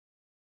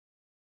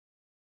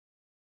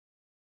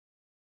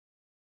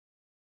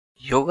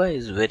Yoga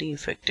is very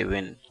effective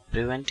in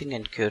preventing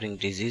and curing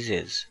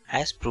diseases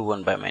as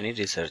proven by many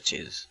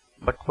researches.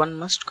 But one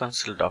must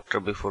consult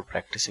doctor before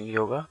practicing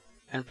yoga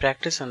and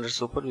practice under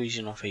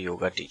supervision of a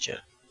yoga teacher.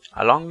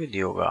 Along with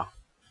yoga,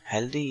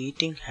 healthy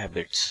eating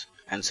habits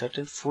and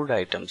certain food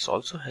items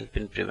also help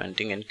in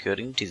preventing and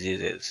curing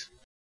diseases.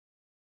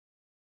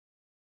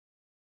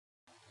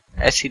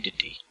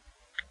 Acidity.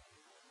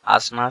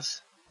 Asanas,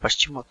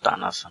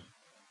 Paschimottanasana,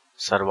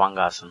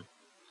 Sarvangasana,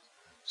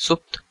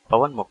 Supta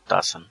Pavan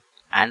Muktasan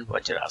and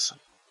Vajrasan.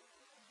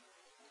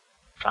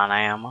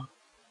 Pranayama,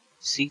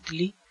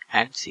 Sitli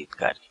and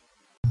Sitkari.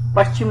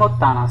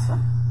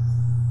 Paschimottanasana.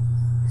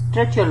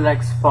 Stretch your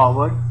legs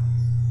forward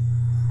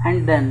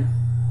and then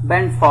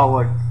bend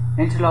forward,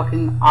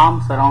 interlocking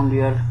arms around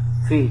your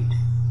feet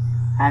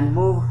and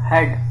move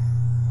head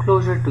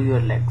closer to your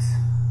legs.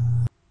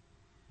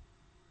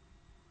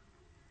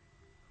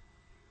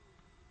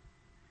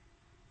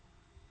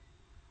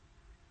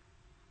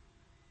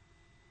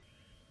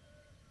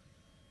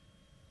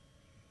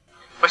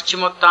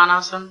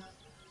 Paschimottanasana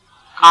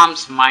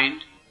calms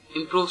mind,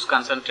 improves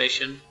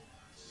concentration,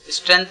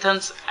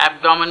 strengthens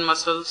abdomen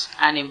muscles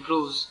and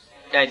improves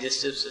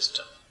digestive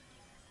system.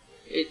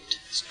 It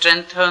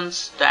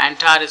strengthens the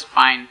entire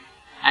spine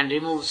and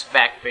removes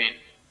back pain.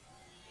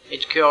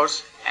 It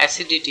cures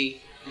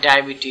acidity,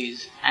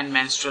 diabetes and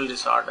menstrual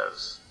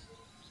disorders.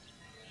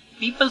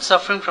 People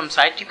suffering from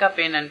sciatica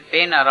pain and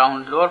pain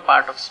around lower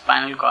part of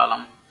spinal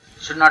column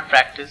should not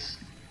practice.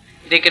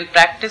 They can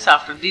practice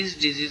after these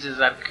diseases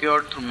are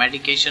cured through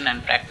medication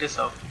and practice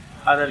of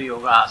other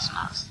yoga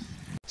asanas.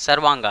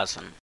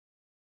 Sarvangasana.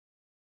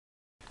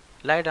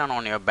 Lie down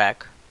on your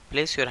back,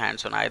 place your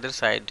hands on either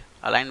side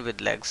aligned with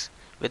legs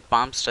with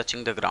palms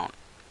touching the ground.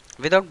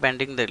 Without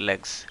bending the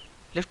legs,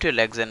 lift your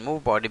legs and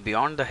move body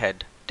beyond the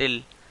head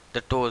till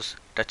the toes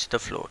touch the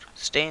floor.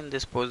 Stay in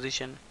this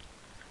position,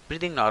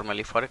 breathing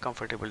normally for a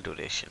comfortable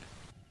duration.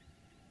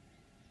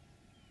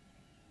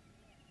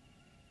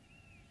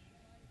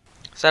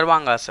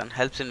 Sarvangasana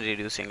helps in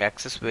reducing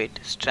excess weight,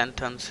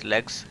 strengthens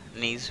legs,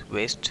 knees,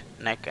 waist,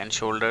 neck and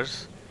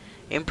shoulders,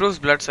 improves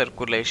blood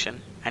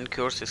circulation and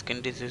cures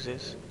skin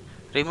diseases,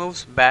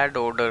 removes bad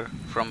odor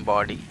from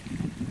body,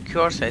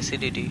 cures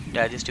acidity,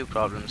 digestive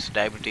problems,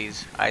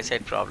 diabetes,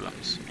 eyesight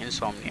problems,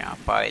 insomnia,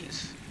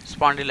 piles,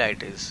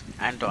 spondylitis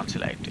and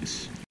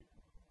tonsillitis.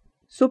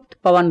 Supta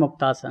Pavan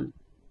Muktasan.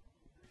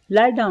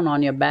 Lie down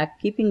on your back,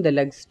 keeping the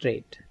legs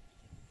straight.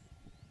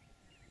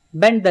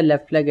 Bend the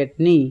left leg at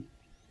knee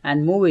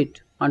and move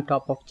it on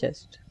top of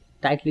chest.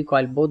 Tightly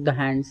coil both the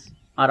hands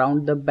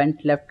around the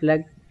bent left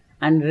leg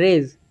and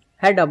raise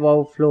head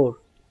above floor.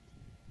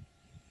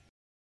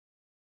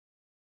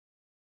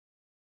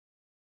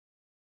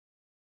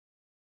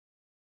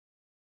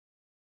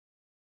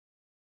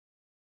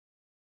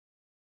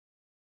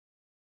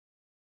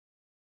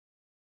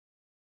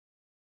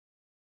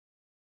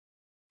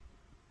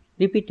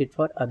 Repeat it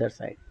for other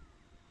side.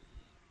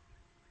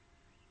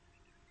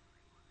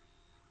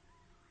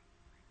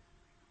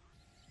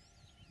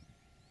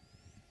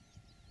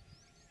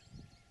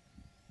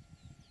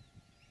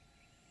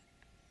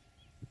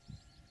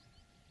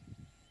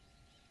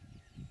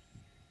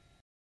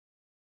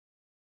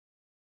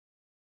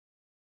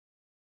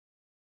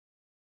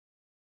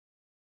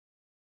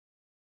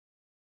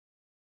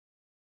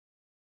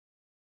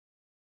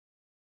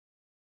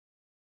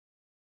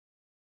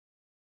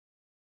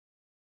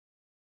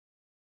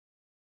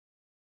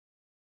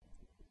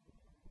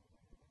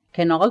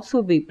 Can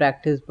also be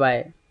practiced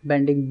by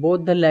bending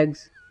both the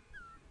legs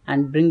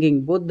and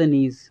bringing both the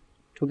knees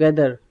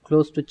together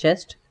close to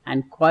chest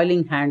and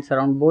coiling hands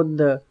around both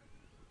the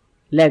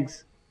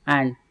legs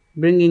and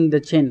bringing the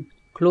chin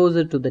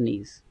closer to the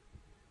knees.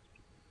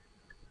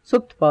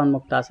 Supta Pavan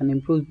Muktasan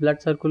improves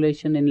blood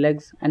circulation in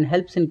legs and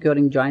helps in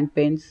curing joint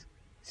pains,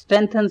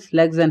 strengthens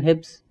legs and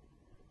hips,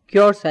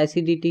 cures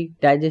acidity,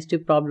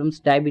 digestive problems,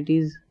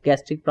 diabetes,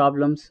 gastric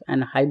problems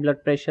and high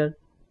blood pressure,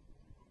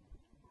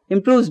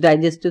 improves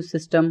digestive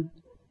system,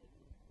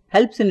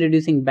 helps in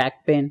reducing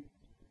back pain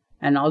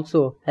and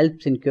also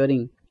helps in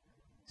curing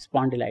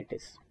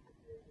spondylitis.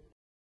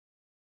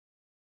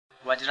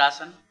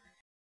 Vajrasan.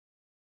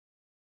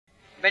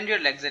 Bend your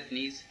legs at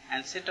knees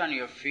and sit on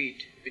your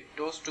feet with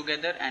toes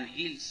together and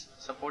heels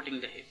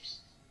supporting the hips.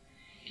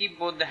 Keep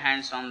both the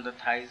hands on the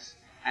thighs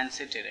and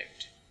sit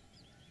erect.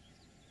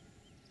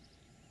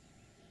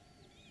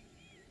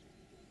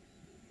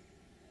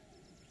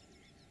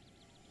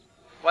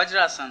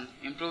 Vajrasan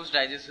improves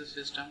digestive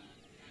system,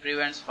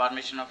 prevents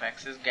formation of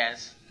excess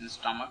gas in the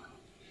stomach.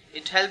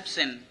 It helps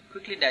in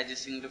quickly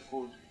digesting the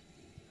food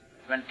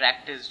when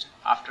practiced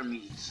after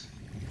meals.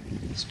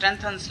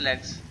 Strengthens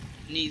legs,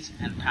 knees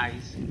and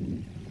thighs.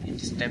 It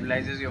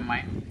stabilizes your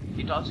mind.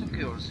 It also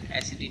cures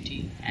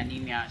acidity,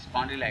 anemia,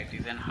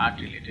 spondylitis and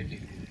heart-related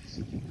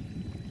diseases.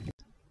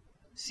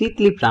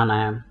 Sitli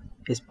Pranayama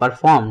is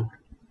performed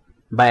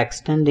by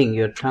extending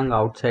your tongue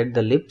outside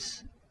the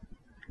lips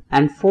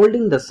and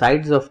folding the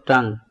sides of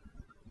tongue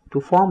to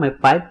form a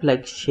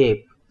pipe-like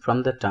shape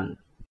from the tongue.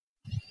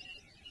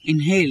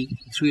 Inhale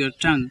through your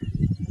tongue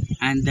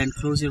and then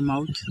close your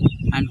mouth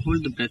and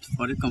hold the breath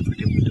for a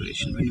comfortable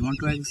duration. When you want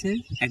to exhale,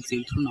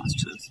 exhale through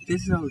nostrils.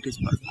 This is how it is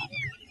performed.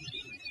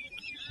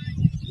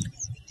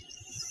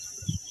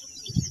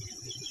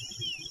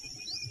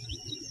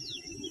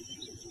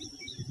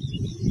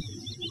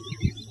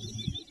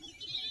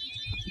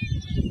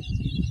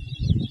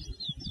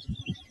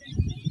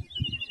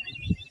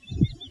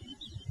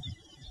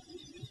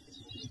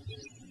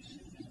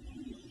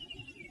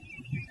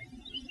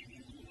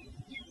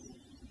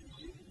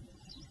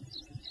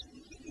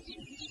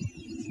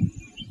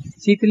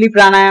 Shitali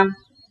Pranayam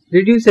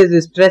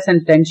reduces stress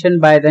and tension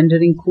by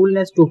rendering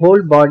coolness to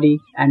whole body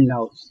and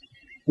nerves,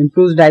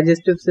 improves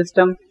digestive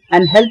system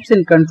and helps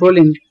in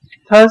controlling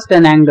thirst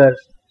and anger,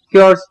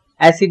 cures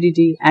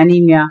acidity,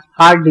 anemia,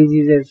 heart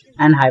diseases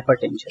and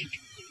hypertension.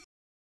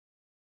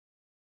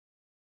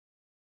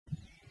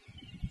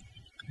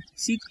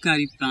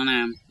 Shitali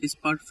Pranayam is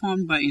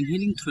performed by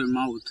inhaling through your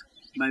mouth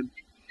by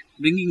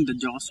bringing the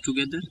jaws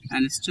together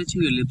and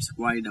stretching your lips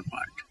wide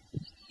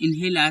apart.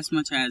 Inhale as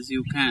much as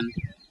you can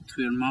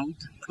through your mouth,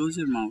 close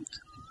your mouth,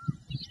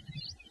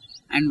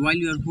 and while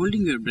you are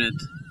holding your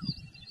breath,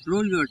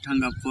 roll your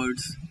tongue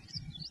upwards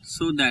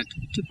so that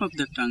tip of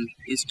the tongue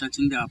is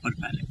touching the upper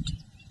palate.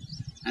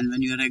 And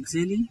when you are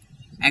exhaling,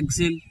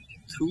 exhale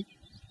through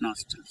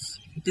nostrils.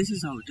 This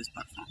is how it is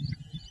performed.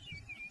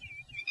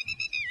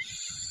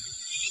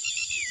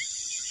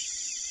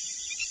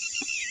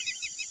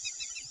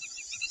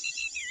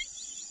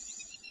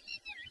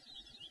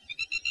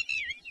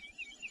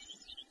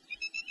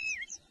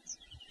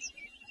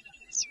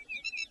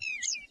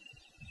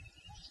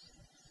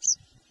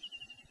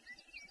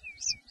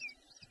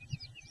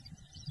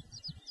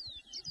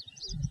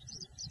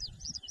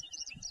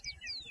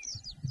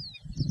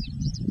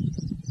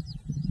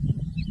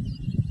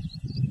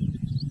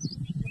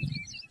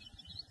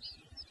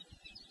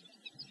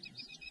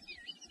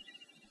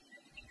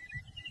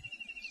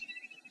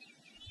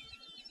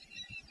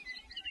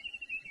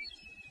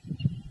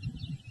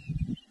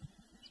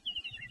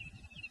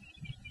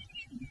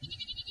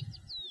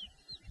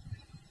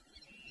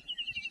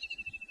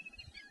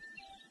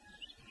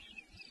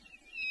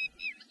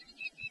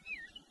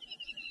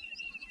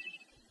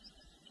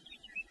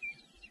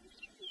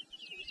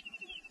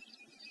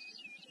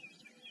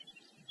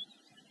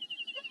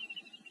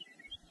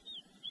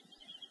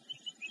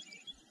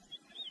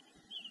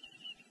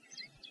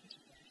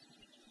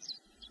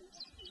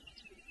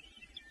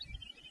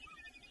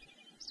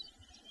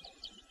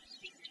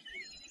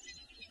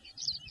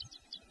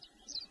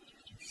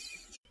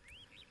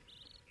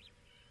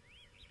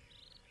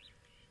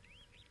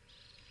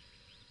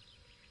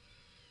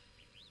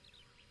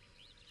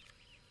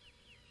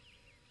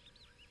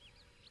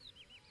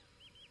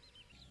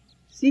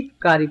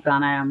 Shitali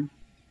Pranayam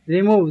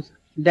removes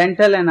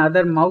dental and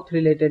other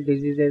mouth-related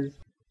diseases,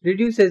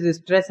 reduces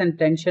stress and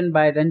tension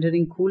by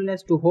rendering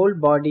coolness to whole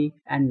body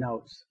and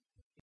nerves.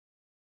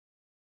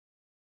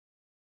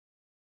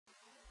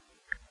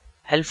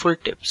 Helpful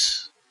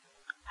tips.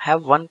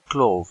 Have one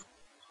clove,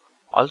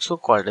 also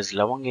called as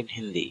lavang in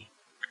Hindi,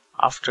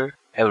 after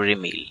every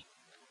meal.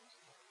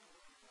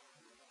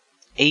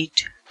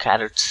 Eat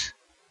carrots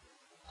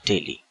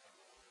daily.